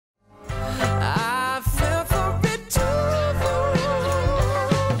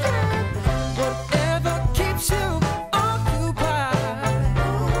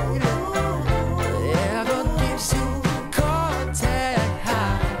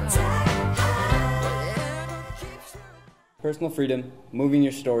personal freedom, moving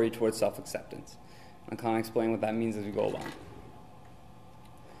your story towards self-acceptance. I'll kind of explain what that means as we go along.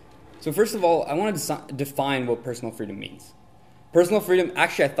 So first of all, I want to define what personal freedom means. Personal freedom,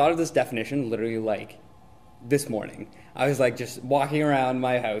 actually I thought of this definition literally like this morning. I was like just walking around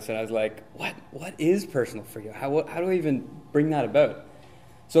my house and I was like, what is personal freedom? How do I even bring that about?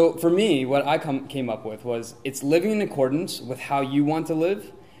 So for me, what I came up with was it's living in accordance with how you want to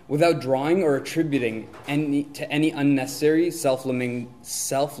live without drawing or attributing to any unnecessary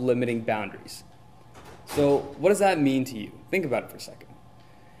self-limiting boundaries. So what does that mean to you? Think about it for a second.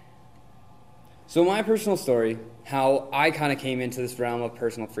 So my personal story, how I kind of came into this realm of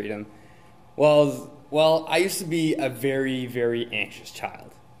personal freedom, well, I used to be a very, very anxious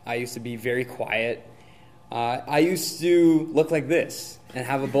child. I used to be very quiet. I used to look like this and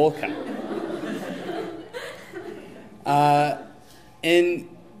have a bowl cut. And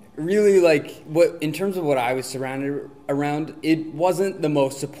really, like, in terms of what I was surrounded around, it wasn't the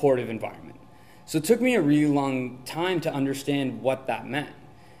most supportive environment. So it took me a really long time to understand what that meant.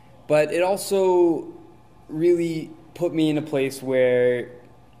 But it also really put me in a place where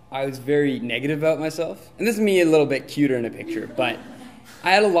I was very negative about myself. And this is me a little bit cuter in a picture, but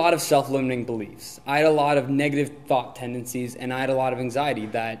I had a lot of self-limiting beliefs. I had a lot of negative thought tendencies, and I had a lot of anxiety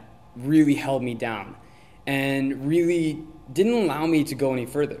that really held me down and really didn't allow me to go any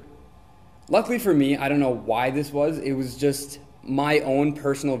further. Luckily for me, I don't know why this was. It was just my own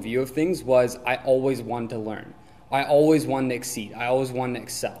personal view of things was I always wanted to learn. I always wanted to exceed. I always wanted to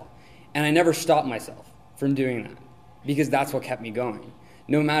excel. And I never stopped myself from doing that because that's what kept me going.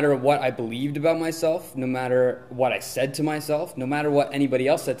 No matter what I believed about myself, no matter what I said to myself, no matter what anybody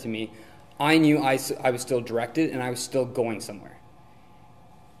else said to me, I knew I was still directed and I was still going somewhere.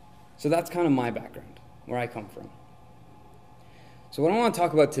 So that's kind of my background, where I come from. So what I want to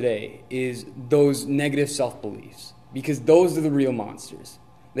talk about today is those negative self-beliefs, because those are the real monsters.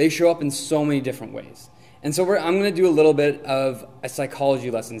 They show up in so many different ways. And so I'm going to do a little bit of a psychology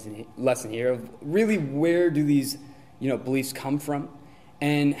lesson here of really where do these beliefs come from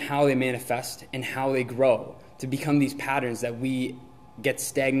and how they manifest and how they grow to become these patterns that we get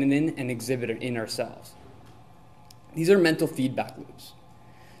stagnant in and exhibit in ourselves. These are mental feedback loops.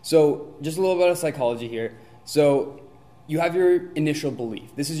 So just a little bit of psychology here. So you have your initial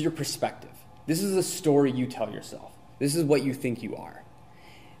belief. This is your perspective. This is a story you tell yourself. This is what you think you are.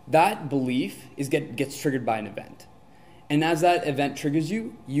 That belief gets triggered by an event. And as that event triggers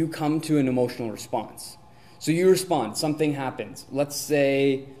you, you come to an emotional response. So you respond, something happens. Let's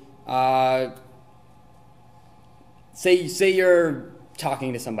say, say you're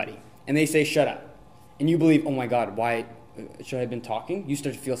talking to somebody and they say, shut up. And you believe, oh my God, why should I have been talking? You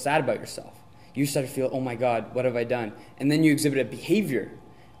start to feel sad about yourself. You start to feel, oh my God, what have I done? And then you exhibit a behavior,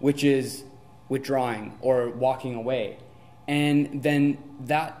 which is withdrawing or walking away. And then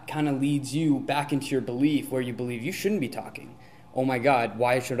that kind of leads you back into your belief where you believe you shouldn't be talking. Oh my God,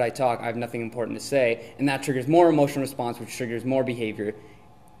 why should I talk? I have nothing important to say. And that triggers more emotional response, which triggers more behavior,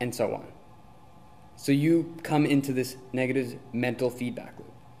 and so on. So you come into this negative mental feedback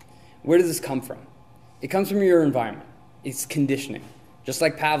loop. Where does this come from? It comes from your environment. It's conditioning. Just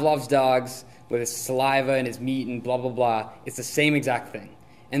like Pavlov's dogs with his saliva and his meat and blah, blah, blah. It's the same exact thing.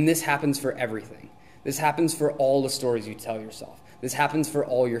 And this happens for everything. This happens for all the stories you tell yourself. This happens for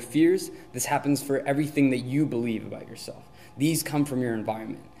all your fears. This happens for everything that you believe about yourself. These come from your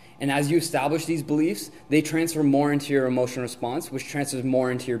environment. And as you establish these beliefs, they transfer more into your emotional response, which transfers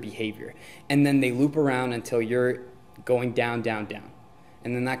more into your behavior. And then they loop around until you're going down, down, down.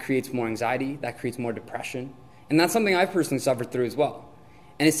 And then that creates more anxiety. That creates more depression. And that's something I've personally suffered through as well.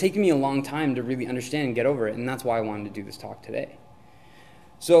 And it's taken me a long time to really understand and get over it. And that's why I wanted to do this talk today.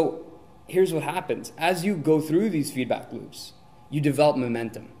 So here's what happens. As you go through these feedback loops, you develop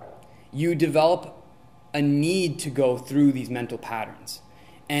momentum. You develop a need to go through these mental patterns.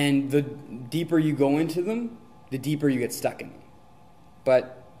 And the deeper you go into them, the deeper you get stuck in them.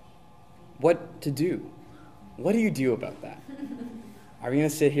 But what to do? What do you do about that? Are we going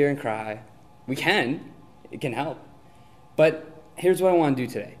to sit here and cry? We can. It can help. But here's what I want to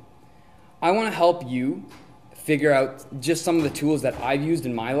do today. I want to help you figure out just some of the tools that I've used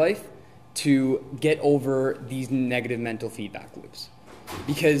in my life to get over these negative mental feedback loops.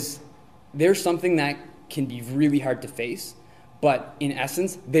 Because there's something that can be really hard to face, but in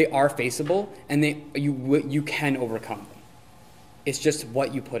essence, they are faceable, and you can overcome them. It's just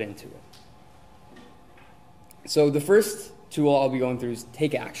what you put into it. So the first tool I'll be going through is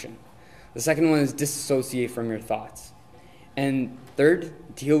take action. The second one is disassociate from your thoughts. And third,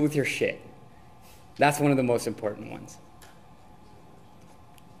 deal with your shit. That's one of the most important ones.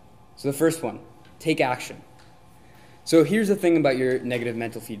 So the first one, take action. So here's the thing about your negative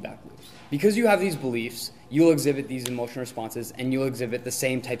mental feedback loops. Because you have these beliefs, you'll exhibit these emotional responses and you'll exhibit the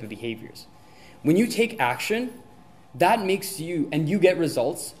same type of behaviors. When you take action, that makes you, and you get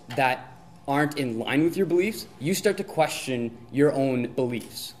results that aren't in line with your beliefs, you start to question your own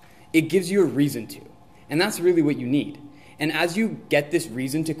beliefs. It gives you a reason to. And that's really what you need. And as you get this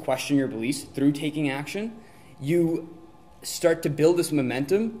reason to question your beliefs through taking action, you start to build this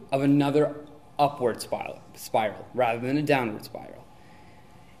momentum of another upward spiral rather than a downward spiral.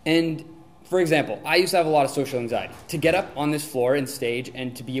 And for example, I used to have a lot of social anxiety. To get up on this floor and stage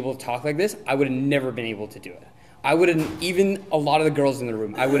and to be able to talk like this, I would have never been able to do it. I would have, even a lot of the girls in the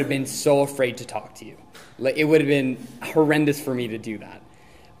room, I would have been so afraid to talk to you. Like, it would have been horrendous for me to do that.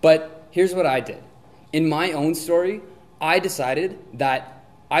 But here's what I did. In my own story, I decided that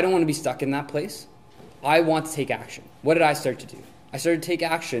I don't want to be stuck in that place. I want to take action. What did I start to do? I started to take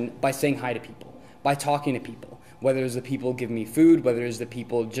action by saying hi to people, by talking to people, whether it's the people giving me food, whether it's the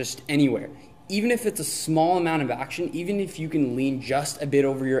people just anywhere. Even if it's a small amount of action, even if you can lean just a bit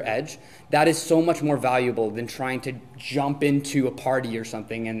over your edge, that is so much more valuable than trying to jump into a party or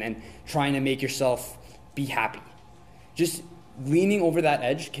something and then trying to make yourself be happy. Just leaning over that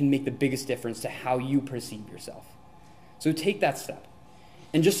edge can make the biggest difference to how you perceive yourself. So take that step.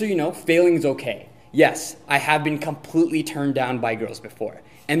 And just so you know, failing is okay. Yes, I have been completely turned down by girls before,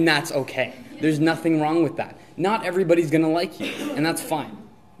 and that's okay. There's nothing wrong with that. Not everybody's going to like you, and that's fine.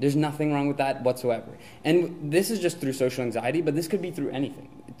 There's nothing wrong with that whatsoever. And this is just through social anxiety, but this could be through anything,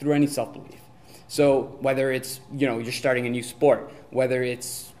 through any self-belief. So whether it's, you're starting a new sport, whether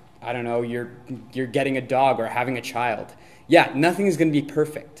it's, I don't know, you're getting a dog or having a child. Yeah, nothing is going to be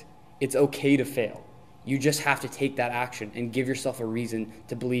perfect. It's okay to fail. You just have to take that action and give yourself a reason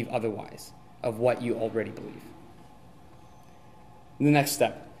to believe otherwise of what you already believe. The next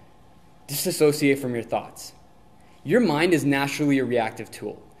step, disassociate from your thoughts. Your mind is naturally a reactive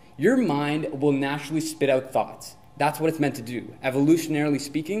tool. Your mind will naturally spit out thoughts. That's what it's meant to do. Evolutionarily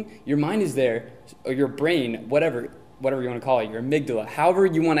speaking, your mind is there, or your brain, whatever you want to call it, your amygdala, however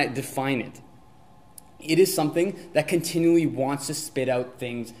you want to define it. It is something that continually wants to spit out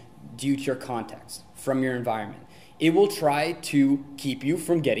things due to your context, from your environment. It will try to keep you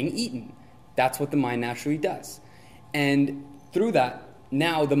from getting eaten. That's what the mind naturally does. And through that,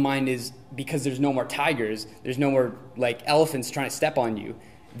 now the mind is, because there's no more tigers, there's no more elephants trying to step on you,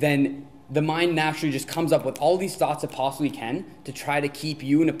 then the mind naturally just comes up with all these thoughts it possibly can to try to keep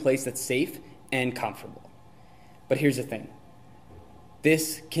you in a place that's safe and comfortable. But here's the thing.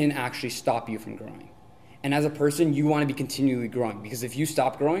 This can actually stop you from growing. And as a person, you want to be continually growing, because if you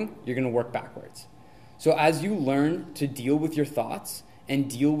stop growing, you're going to work backwards. So as you learn to deal with your thoughts and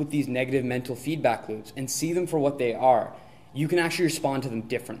deal with these negative mental feedback loops and see them for what they are, you can actually respond to them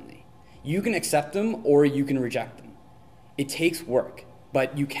differently. You can accept them or you can reject them. It takes work,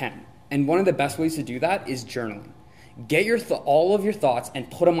 but you can. And one of the best ways to do that is journaling. Get all of your thoughts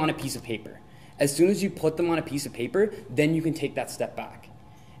and put them on a piece of paper. As soon as you put them on a piece of paper, then you can take that step back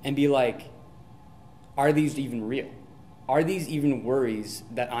and be like, are these even real? Are these even worries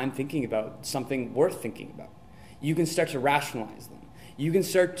that I'm thinking about something worth thinking about? You can start to rationalize them. You can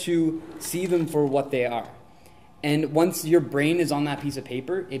start to see them for what they are. And once your brain is on that piece of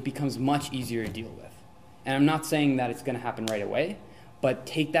paper, it becomes much easier to deal with. And I'm not saying that it's going to happen right away, but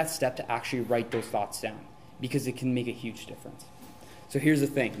take that step to actually write those thoughts down, because it can make a huge difference. So here's the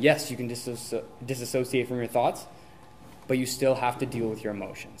thing. Yes, you can disassociate from your thoughts, but you still have to deal with your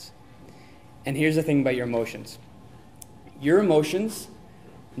emotions. And here's the thing about your emotions. Your emotions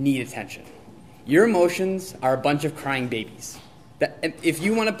need attention. Your emotions are a bunch of crying babies. If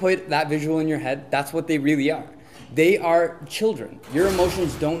you want to put that visual in your head, that's what they really are. They are children. Your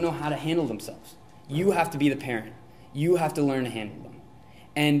emotions don't know how to handle themselves. You have to be the parent. You have to learn to handle them.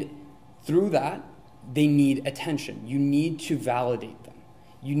 And through that, they need attention. You need to validate them.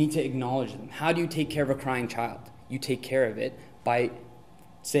 You need to acknowledge them. How do you take care of a crying child? You take care of it by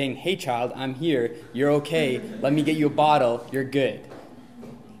saying, hey child, I'm here, you're okay, let me get you a bottle, you're good.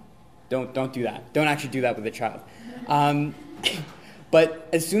 Don't do that. Don't actually do that with a child. But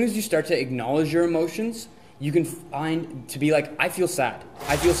as soon as you start to acknowledge your emotions, you can find to be like, I feel sad.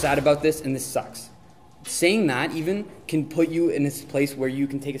 I feel sad about this and this sucks. Saying that even can put you in this place where you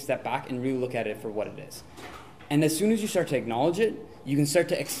can take a step back and really look at it for what it is. And as soon as you start to acknowledge it, you can start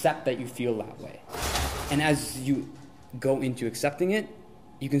to accept that you feel that way. And as you go into accepting it,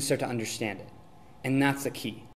 you can start to understand it. And that's the key.